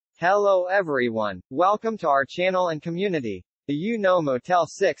Hello everyone, welcome to our channel and community. Do you know Motel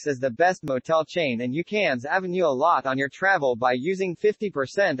 6 is the best motel chain and you can save a lot on your travel by using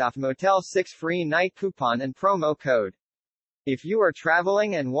 50% off Motel 6 free night coupon and promo code. If you are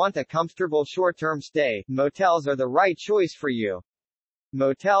traveling and want a comfortable short-term stay, motels are the right choice for you.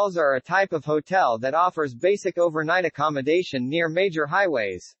 Motels are a type of hotel that offers basic overnight accommodation near major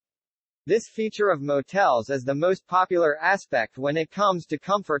highways. This feature of motels is the most popular aspect when it comes to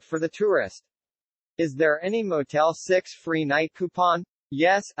comfort for the tourist. Is there any Motel 6 free night coupon?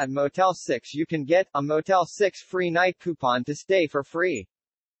 Yes, at Motel 6 you can get a Motel 6 free night coupon to stay for free.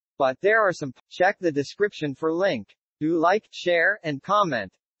 But there are some. Check the description for link. Do like, share, and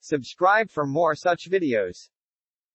comment. Subscribe for more such videos.